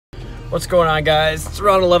What's going on, guys? It's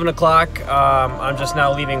around 11 o'clock. I'm just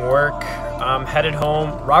now leaving work. I'm headed home.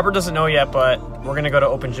 Robert doesn't know yet, but we're gonna go to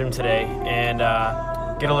open gym today and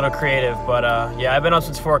get a little creative. But yeah, I've been up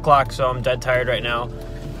since 4 o'clock, so I'm dead tired right now.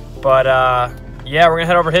 But yeah, we're gonna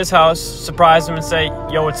head over to his house, surprise him and say,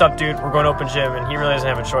 yo, what's up, dude? We're going to open gym, and he really doesn't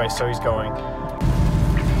have a choice, so he's going.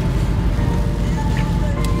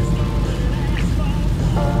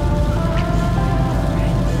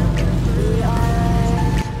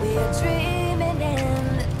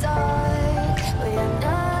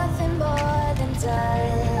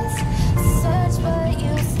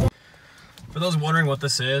 For those wondering what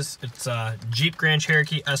this is, it's a Jeep Grand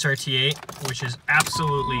Cherokee SRT8, which is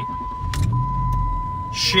absolutely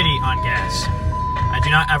shitty on gas. I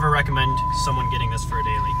do not ever recommend someone getting this for a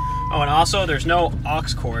daily. Oh, and also there's no aux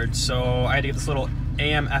cord, so I had to get this little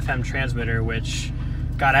AM/FM transmitter, which,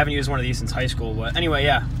 God, I haven't used one of these since high school. But anyway,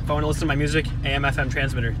 yeah, if I want to listen to my music, AM/FM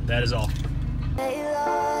transmitter, that is all.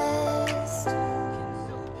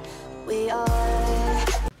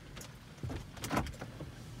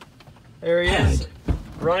 There he is,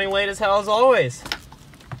 running late as hell as always.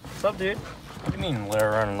 What's up, dude? What do you mean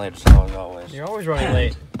we're running late as hell as always? You're always running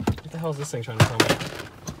late. What the hell is this thing trying to tell me?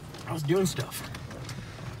 I was doing stuff.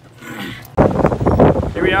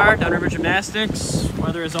 Here we are, Downriver Gymnastics.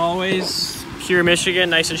 Weather as always, pure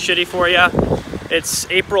Michigan, nice and shitty for you. It's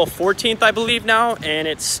April 14th, I believe now, and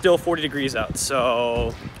it's still 40 degrees out.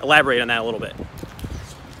 So elaborate on that a little bit.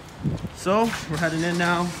 So we're heading in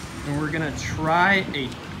now, and we're gonna try a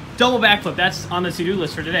double backflip. That's on the to-do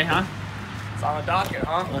list for today, huh? It's on the docket,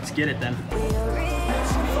 huh? Let's get it then.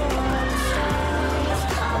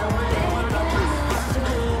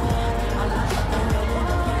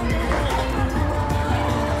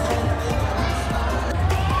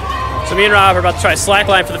 So me and Rob are about to try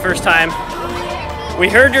slackline for the first time. We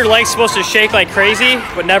heard your leg's supposed to shake like crazy,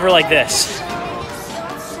 but never like this.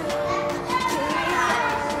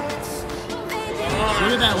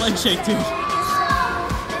 Look at that leg shake, dude.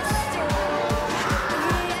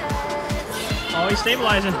 Oh, he's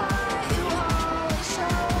stabilizing.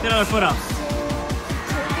 Get another foot up.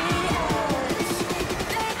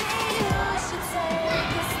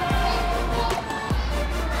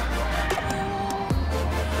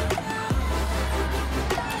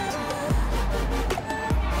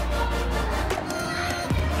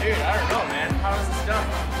 Dude, I don't know, man. How is this done?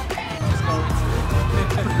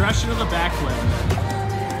 Progression of the backflip.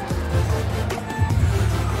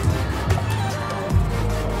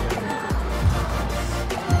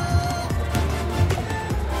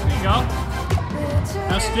 Go.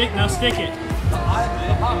 Now stick it.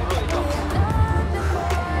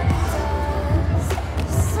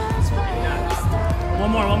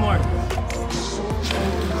 One more.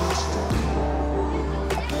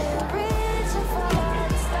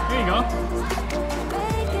 There you go.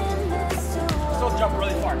 Still jump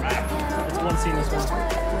really far back. It's one scene, this one.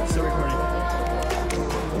 Still recording.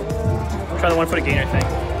 Try the 1 foot gainer thing.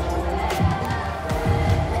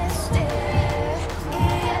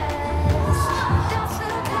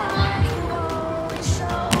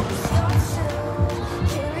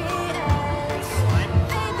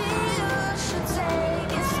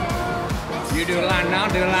 You do a line, now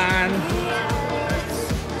do a line.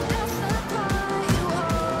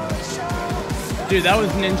 Dude, that was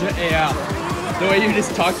ninja AF. The way you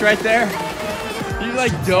just tucked right there. You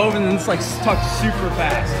like dove and then just like tucked super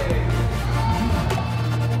fast.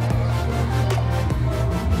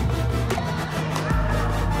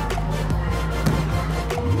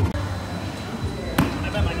 I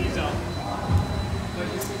bet my knees out. But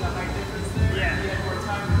you see the height difference there? Yeah.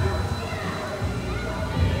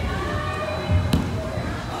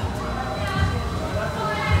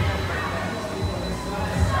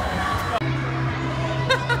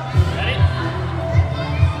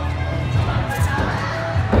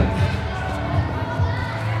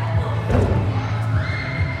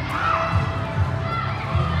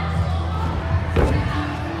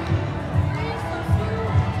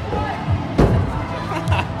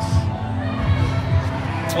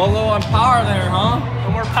 A little on power there, huh?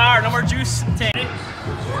 No more power, no more juice tank.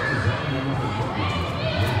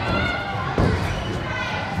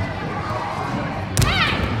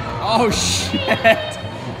 Oh shit!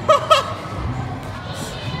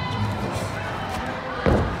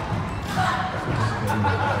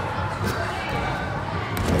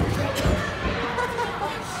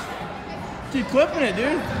 Keep clipping it,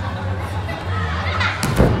 dude.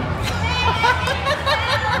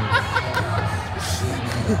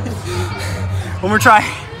 One more try.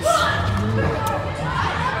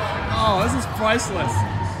 Oh, this is priceless.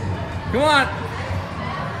 Come on.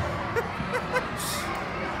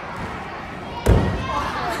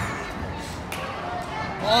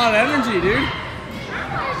 lot of energy, dude.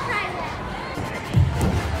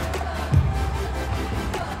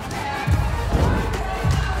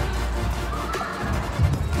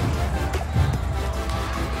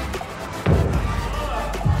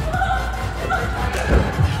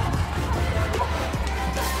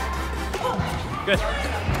 Good.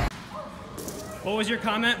 What was your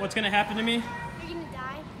comment? What's gonna happen to me? You're gonna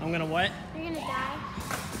die. I'm gonna what? You're gonna die.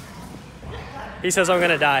 He says I'm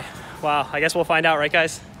gonna die. Wow, I guess we'll find out, right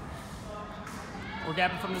guys? We're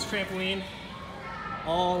gapping from this trampoline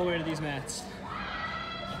all the way to these mats.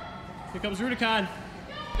 Here comes Rudicon.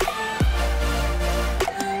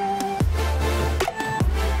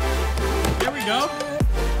 There we go.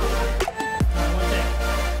 One take.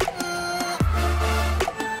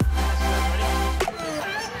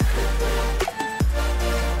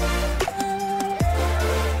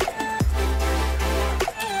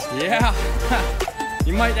 Yeah,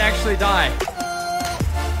 you might actually die.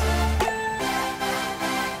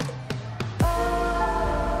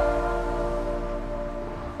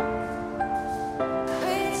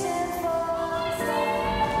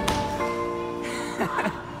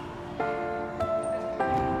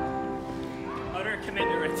 Utter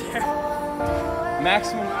commitment right there.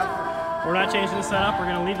 Maximum effort. We're not changing the setup. We're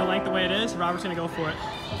gonna leave the length the way it is. Robert's gonna go for it.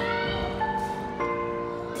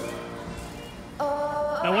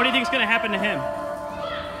 Now, what do you think is going to happen to him?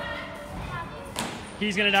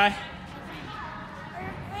 He's going to die?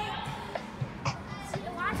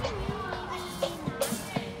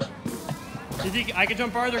 Do you think I could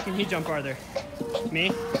jump farther, or can he jump farther?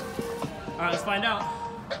 Me? All right, let's find out.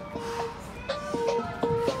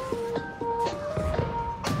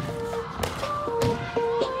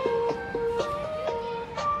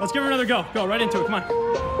 Let's give her another go. Go, right into it, come on.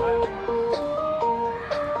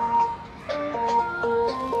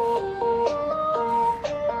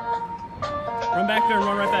 Run back there and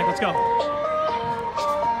run right back. Let's go.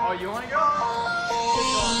 Oh, you want to go?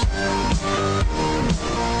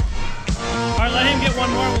 All right, let him get one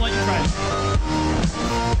more and we'll let you try it.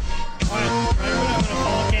 All right, I'm going to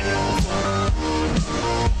follow Canada on this one.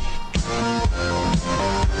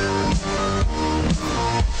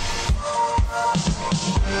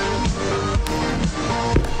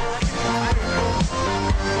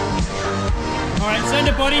 All right, send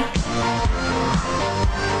it, buddy.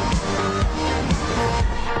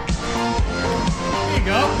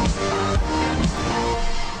 Go.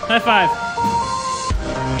 High five.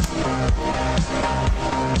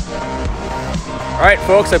 All right,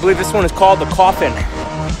 folks, I believe this one is called the coffin.